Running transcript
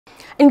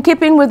In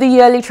keeping with the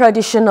yearly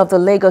tradition of the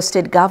Lagos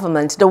State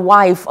government, the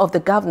wife of the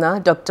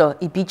governor, Dr.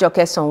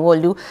 Ibijoke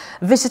Sanwolu,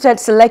 visited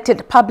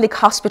selected public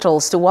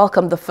hospitals to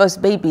welcome the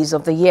first babies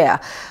of the year.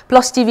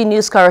 Plus TV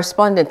News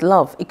correspondent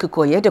Love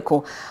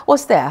Ikuku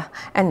was there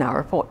and now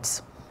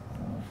reports.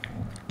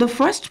 The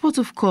first port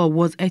of call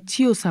was at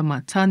Tiosa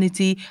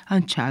Maternity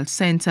and Child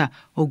Center,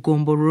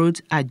 Ogombo Road,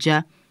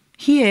 Aja.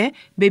 Here,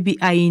 baby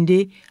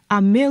Ainde,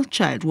 a male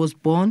child, was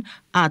born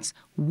at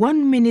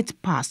 1 minute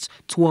past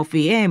 12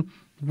 a.m.,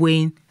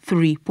 weighing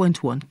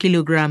 3.1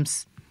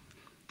 kilograms.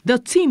 The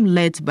team,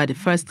 led by the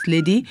First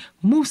Lady,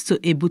 moves to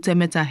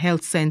Ebutemeta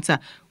Health Center,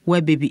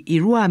 where baby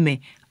Iruame,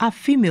 a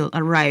female,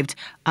 arrived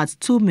at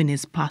 2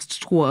 minutes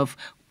past 12,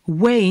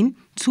 weighing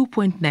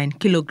 2.9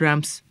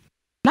 kilograms.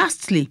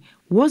 Lastly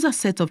was a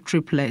set of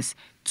triplets,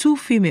 2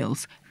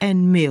 females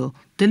and male,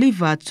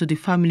 delivered to the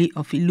family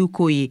of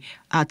Ilukoye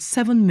at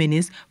 7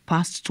 minutes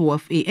past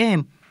 12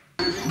 a.m.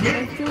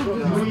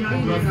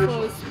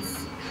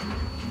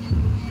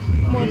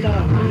 One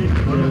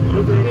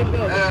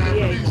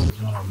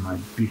of my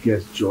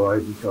biggest joy,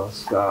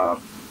 because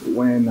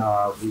when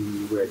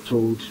we were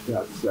told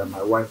that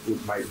my wife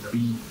might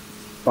be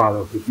part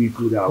of the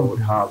people that would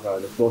have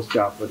the first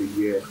child for the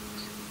year,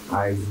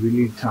 I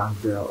really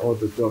thank all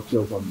the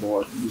doctors on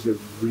board. It's a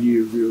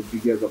real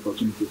biggest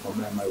opportunity for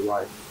me and my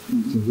wife.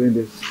 Since when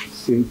they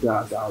say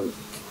that,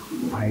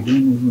 I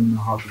don't even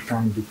know how to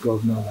thank the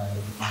governor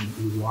and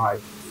his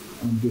wife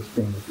on this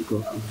thing,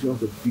 because it's just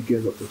the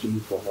biggest opportunity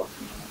for us.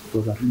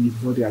 Because I think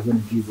what they are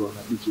going to give us,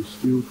 at least to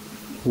still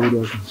hold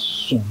us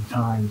in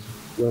sometimes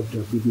where the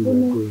baby were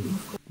going.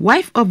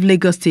 Wife of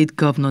Lagos State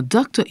Governor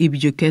Dr.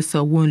 Ibijoke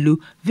Sanwolu,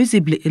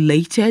 visibly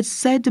elated,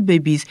 said the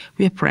babies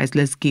were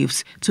priceless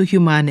gifts to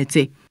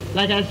humanity.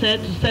 Like I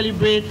said, to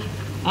celebrate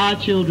our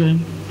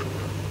children,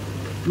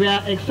 we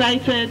are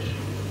excited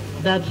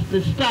that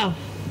the staff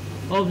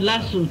of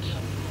LASUT,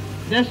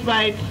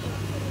 despite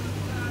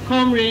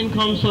come rain,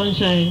 come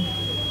sunshine,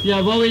 you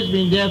have always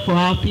been there for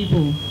our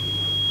people.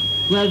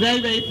 We are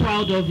very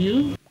proud of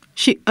you.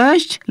 She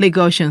urged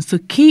Lagosians to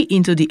key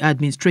into the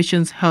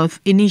administration's health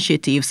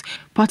initiatives,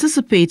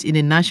 participate in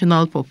the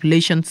national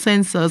population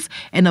census,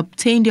 and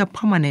obtain their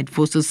permanent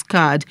voters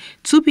card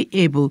to be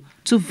able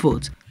to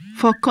vote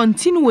for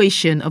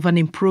continuation of an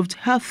improved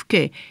health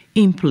care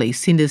in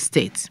place in the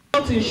state.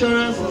 Health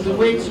insurance is the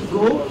way to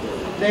go.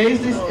 There is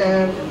this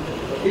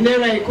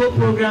Ilera Eco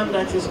program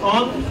that is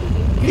on.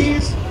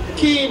 Please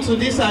key into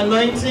this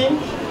anointing.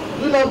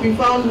 Do not be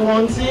found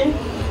wanting.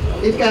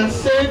 It can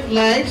save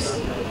lives.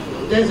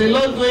 There's a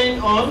lot going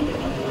on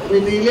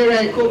with the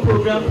Ilera Eco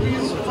program.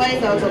 Please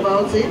find out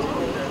about it.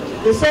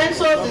 The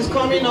census is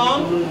coming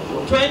on,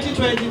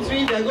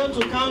 2023. They're going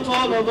to count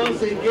all of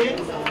us again.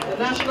 The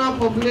National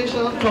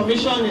Population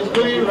Commission is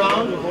going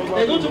around.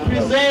 They're going to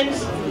present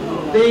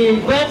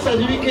the birth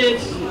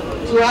certificate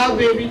to our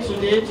baby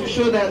today to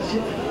show that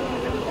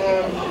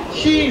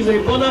she is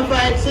a bona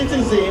fide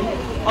citizen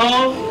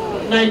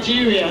of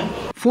Nigeria.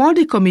 For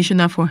the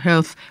Commissioner for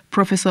Health,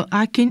 Professor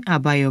Akin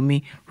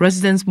Abayomi,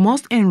 residents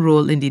must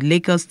enroll in the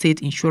Lagos State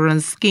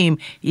Insurance Scheme,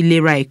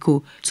 Ilera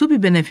Eco, to be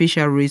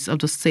beneficiaries of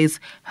the state's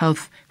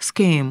health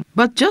scheme.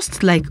 But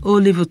just like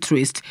olive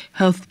twist,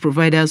 health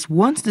providers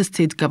want the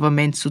state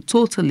government to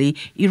totally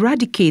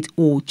eradicate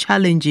all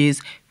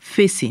challenges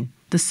facing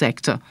the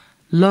sector.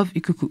 Love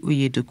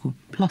Ikuku,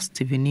 Plus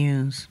TV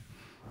News.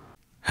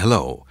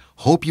 Hello,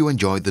 hope you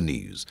enjoyed the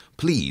news.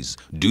 Please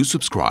do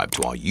subscribe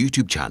to our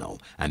YouTube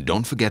channel and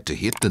don't forget to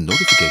hit the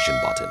notification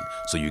button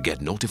so you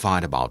get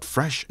notified about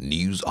fresh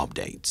news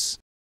updates.